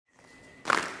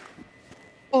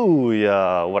Oh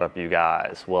yeah, what up you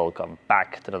guys? Welcome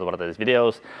back to another one of these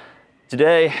videos.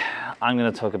 Today I'm going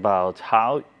to talk about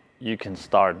how you can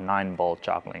start 9-ball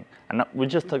juggling. And we're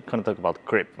just going to talk about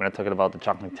grip. We're going to talk about the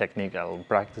juggling technique,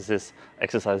 practices,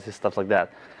 exercises, stuff like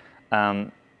that.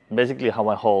 Basically how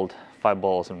I hold 5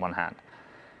 balls in one hand.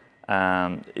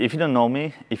 If you don't know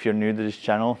me, if you're new to this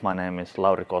channel, my name is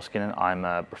Lauri Koskinen. I'm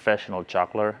a professional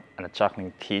juggler and a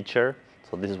juggling teacher.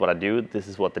 So this is what I do. This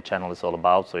is what the channel is all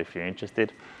about. So if you're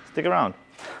interested, stick around.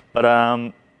 But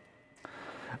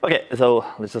okay, so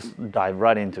let's just dive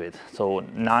right into it. So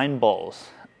 9 balls.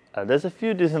 There's a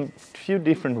few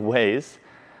different ways,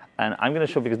 and I'm going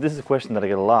to show, because this is a question that I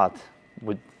get a lot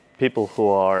with people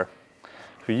who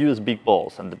use big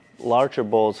balls, and the larger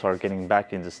balls are getting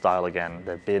back into style again.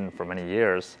 They've been for many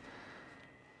years.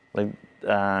 Like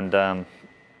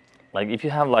if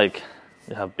you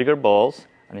have bigger balls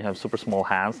and you have super small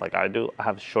hands, like I do. I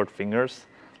have short fingers,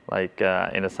 like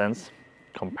in a sense,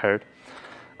 compared.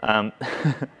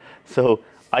 So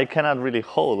I cannot really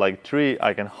hold. Like 3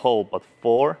 I can hold, but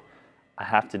 4 I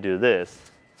have to do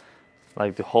this,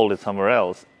 like to hold it somewhere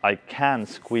else. I can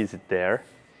squeeze it there,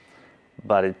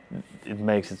 but it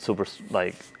makes it super,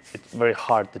 like, it's very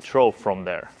hard to throw from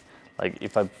there. Like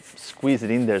if I squeeze it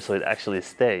in there so it actually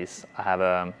stays, I have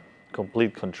a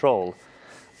complete control.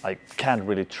 I can't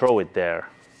really throw it there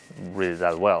really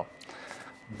that well.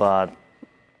 But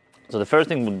so the first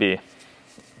thing would be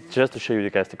just to show you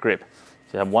guys the grip.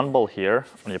 So you have 1 ball here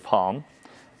on your palm,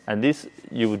 and this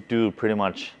you would do pretty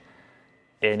much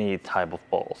any type of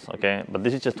balls, okay? But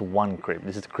this is just 1 grip.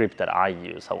 This is the grip that I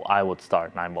use, how I would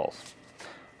start 9 balls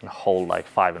and hold like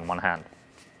 5 in one hand.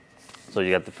 So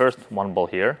you got the first 1 ball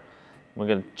here. We're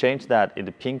gonna change that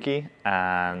into pinky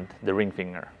and the ring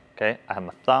finger, okay? I have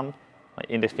my thumb, my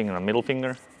index finger and middle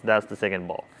finger. That's the second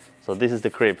ball. So this is the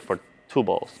grip for 2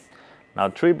 balls. Now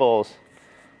 3 balls,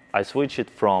 I switch it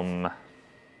from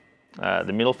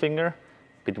the middle finger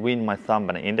between my thumb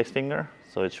and index finger,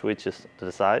 so it switches to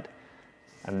the side,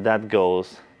 and that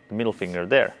goes the middle finger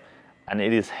there, and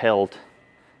it is held,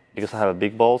 because I have a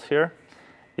big balls here,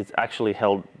 it's actually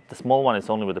held. The small one is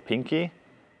only with the pinky,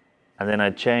 and then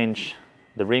I change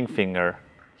the ring finger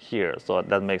here, so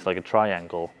that makes like a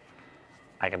triangle.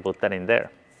 I can put that in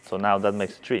there, so now that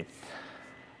makes 3.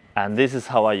 And this is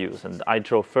how I use, and I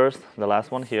throw first the last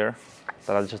one here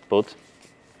that I just put.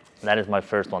 That is my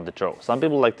first one to throw. Some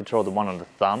people like to throw the one on the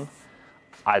thumb.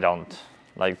 I don't.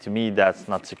 Like, to me, that's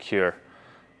not secure.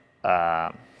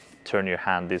 Turn your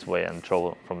hand this way and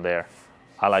throw from there.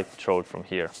 I like to throw it from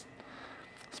here.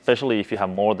 Especially if you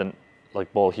have more than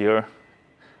like ball here.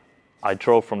 I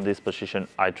throw from this position,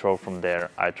 I throw from there,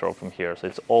 I throw from here. So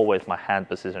it's always, my hand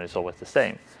position is always the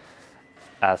same.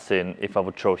 As in, if I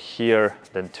would throw here,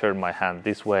 then turn my hand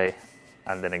this way,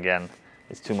 and then again,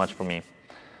 it's too much for me.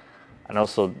 And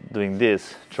also doing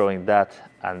this, throwing that,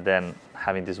 and then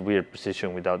having this weird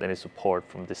position without any support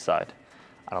from this side.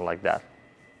 I don't like that.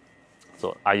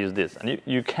 So I use this. And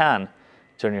you can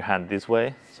turn your hand this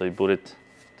way. So you put it,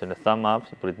 turn the thumb up,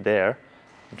 you put it there,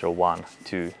 and throw 1,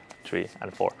 2, 3,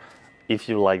 and 4. If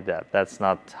you like that. That's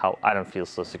not how, I don't feel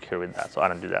so secure with that, so I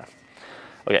don't do that.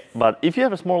 Okay, but if you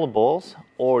have a smaller balls,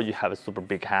 or you have a super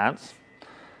big hands,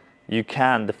 you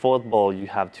can, the 4th ball, you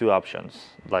have 2 options.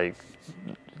 Like,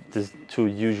 there's 2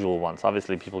 usual ones.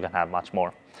 Obviously, people can have much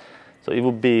more. So it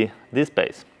would be this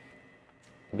space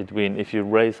between, if you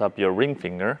raise up your ring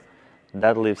finger,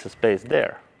 that leaves a space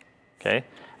there, okay?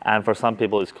 And for some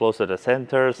people, it's closer to the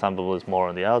center. Some people, it's more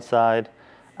on the outside.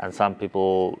 And some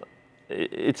people,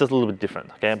 it's just a little bit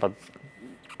different, okay? But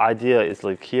idea is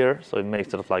like here, so it makes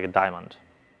sort of like a diamond,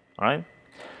 all right?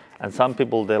 And some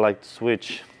people, they like to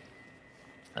switch,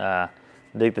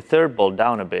 take the 3rd ball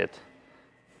down a bit,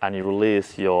 and you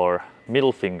release your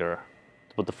middle finger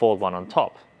to put the 4th one on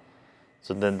top.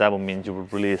 So then that would mean you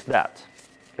would release that,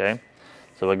 okay?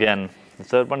 So again, the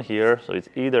 3rd one here, so it's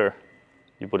either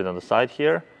you put it on the side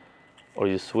here, or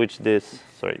you switch this,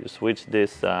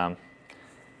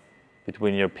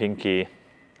 between your pinky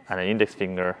and an index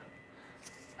finger,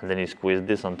 and then you squeeze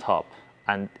this on top.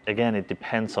 And again, it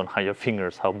depends on how your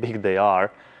fingers, how big they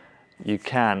are. You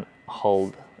can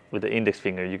hold, with the index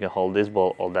finger, you can hold this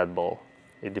ball or that ball.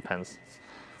 It depends.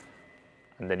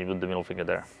 And then you put the middle finger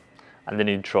there. And then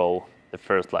you throw the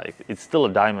first, like, it's still a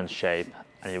diamond shape,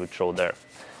 and you would throw there.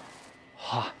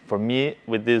 For me,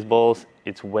 with these balls,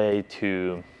 it's way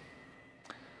too,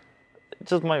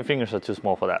 just my fingers are too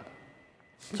small for that.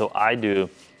 So I do,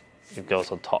 it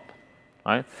goes on top,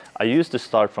 right? I used to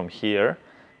start from here,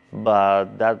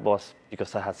 but that was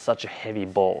because I had such a heavy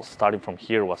ball. Starting from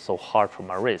here was so hard for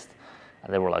my wrist,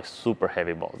 and they were like super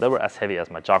heavy balls. They were as heavy as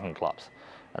my jogging clubs.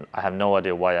 And I have no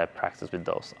idea why I practice with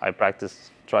those. I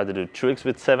tried to do tricks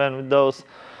with 7 with those.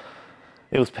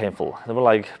 It was painful. They were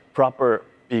like proper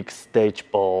big stage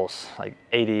balls, like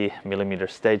 80mm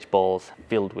stage balls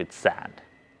filled with sand.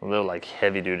 They were like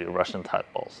heavy-duty Russian type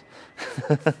balls.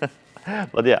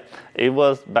 But yeah, it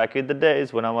was back in the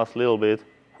days when I was a little bit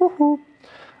woohoo.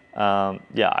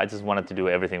 Yeah, I just wanted to do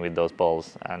everything with those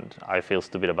balls, and I feel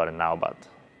stupid about it now, but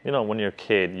you know, when you're a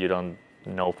kid, you don't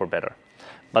know for better.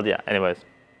 But yeah, anyways.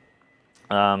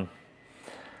 Yeah,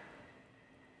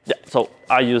 so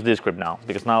I use this grip now,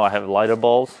 because now I have lighter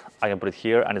balls, I can put it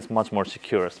here, and it's much more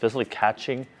secure, especially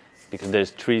catching, because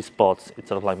there's 3 spots, it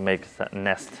sort of like makes a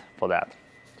nest for that.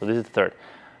 So this is the 3rd.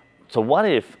 So what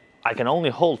if I can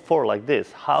only hold 4 like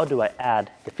this? How do I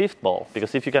add the 5th ball?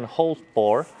 Because if you can hold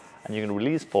 4, and you can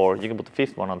release 4, you can put the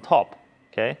 5th one on top,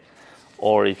 okay?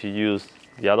 Or if you use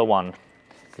the other one,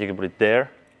 you can put it there,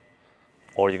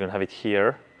 or you can have it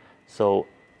here. So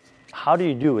how do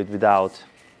you do it without,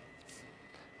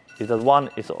 if that one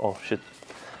is, oh shit,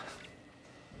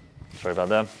 sorry about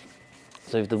that.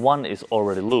 So if the one is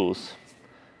already loose,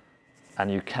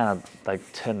 and you cannot like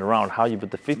turn around, how you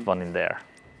put the 5th one in there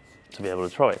to be able to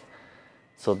throw it?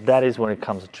 So that is when it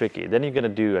comes tricky. Then you're gonna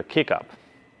do a kick up,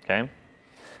 okay?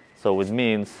 So it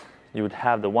means you would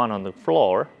have the one on the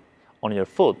floor on your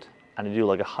foot, and you do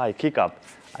like a high kick up,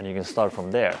 and you can start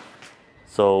from there.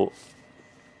 So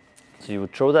you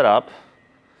would throw that up,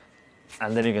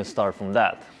 and then you can start from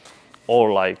that.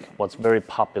 Or like what's very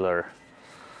popular,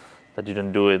 that you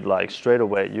don't do it like straight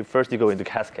away. You go into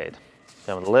cascade. You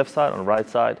have on the left side, on the right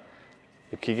side,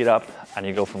 you kick it up, and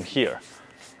you go from here.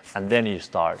 And then you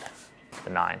start the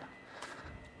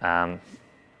 9.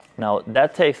 Now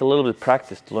that takes a little bit of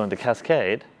practice to learn the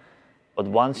cascade, but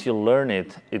once you learn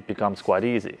it, it becomes quite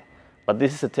easy. But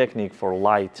this is a technique for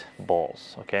light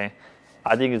balls, okay?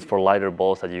 I think it's for lighter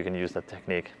balls that you can use that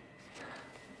technique.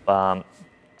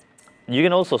 You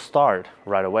can also start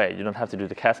right away. You don't have to do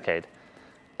the cascade.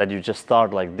 That you just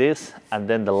start like this, and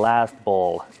then the last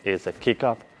ball is a kick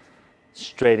up,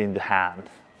 straight in the hand,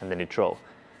 and then you throw.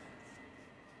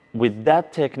 With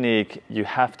that technique, you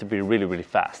have to be really, really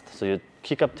fast. So your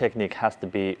kick up technique has to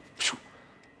be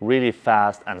really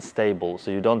fast and stable, so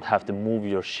you don't have to move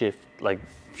your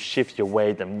shift your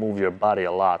weight and move your body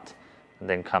a lot and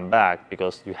then come back,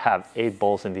 because you have 8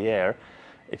 balls in the air.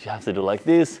 If you have to do like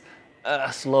this,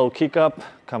 slow kick up,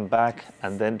 come back,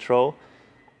 and then throw,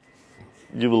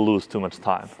 you will lose too much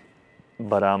time.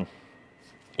 But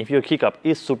if your kick up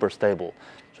is super stable,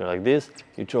 so like this,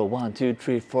 you throw 1, 2,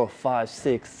 3, 4, 5,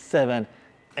 6, 7,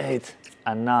 8,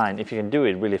 and 9. If you can do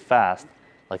it really fast,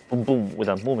 like boom, boom,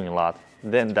 without moving a lot,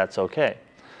 then that's okay.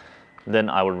 Then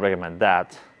I would recommend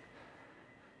that.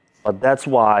 But that's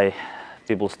why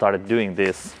people started doing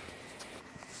this,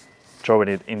 throwing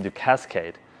it into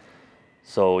cascade.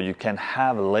 So you can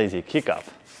have a lazy kick up,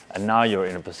 and now you're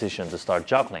in a position to start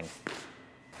juggling,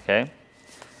 okay?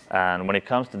 And when it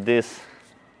comes to this,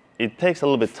 it takes a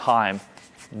little bit time,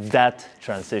 that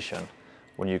transition,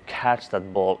 when you catch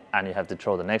that ball and you have to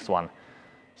throw the next one.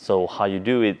 So how you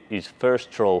do it is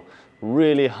first throw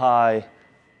really high,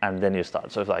 and then you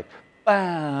start. So it's like,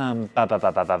 bam, ba ba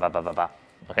ba ba ba ba ba ba ba,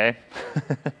 okay?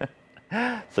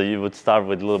 So you would start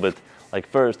with a little bit, like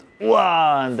first,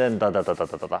 wah, and then da da da da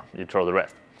da da da. You throw the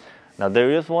rest. Now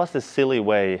was this silly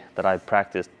way that I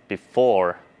practiced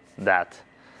before that,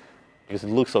 because it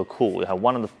looks so cool. You have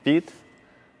one on the feet,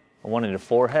 one in the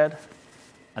forehead,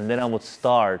 and then I would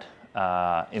start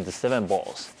into 7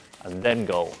 balls, and then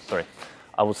go. Sorry,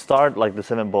 I would start like the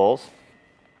 7 balls.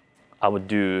 I would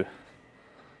do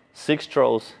 6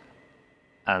 throws,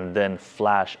 and then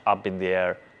flash up in the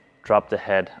air, drop the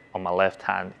head on my left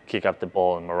hand, kick up the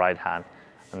ball in my right hand,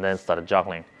 and then started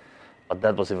juggling. But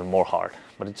that was even more hard.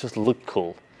 But it just looked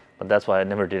cool. But that's why I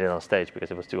never did it on stage,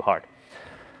 because it was too hard.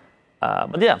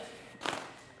 But yeah,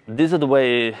 this is the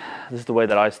way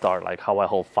that I start. Like how I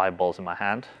hold 5 balls in my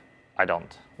hand, I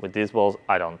don't. With these balls,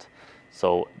 I don't.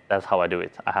 So that's how I do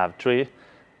it. I have 3.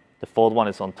 The 4th one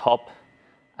is on top,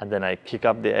 and then I kick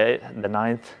up the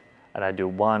 9th, and I do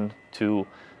 1, 2,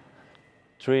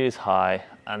 3 is high,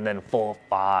 and then 4,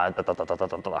 5, da, da, da, da, da,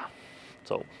 da, da.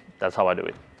 So that's how I do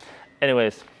it.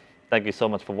 Anyways, thank you so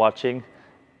much for watching.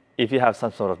 If you have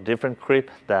some sort of different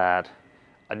grip that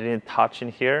I didn't touch in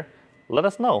here, let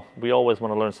us know. We always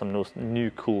want to learn some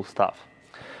new cool stuff.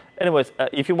 Anyways,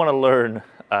 if you want to learn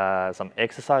some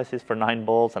exercises for 9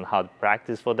 balls and how to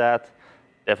practice for that,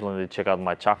 definitely check out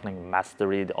my Juggling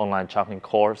Mastery, the online juggling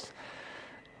course.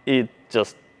 It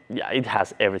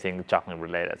has everything juggling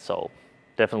related. So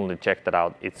definitely check that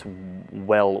out. It's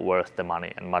well worth the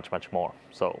money and much, much more.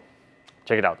 So check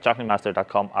check it out,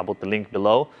 jugglingmastery.com. I'll put the link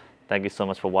below. Thank you so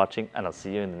much for watching, and I'll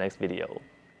see you in the next video.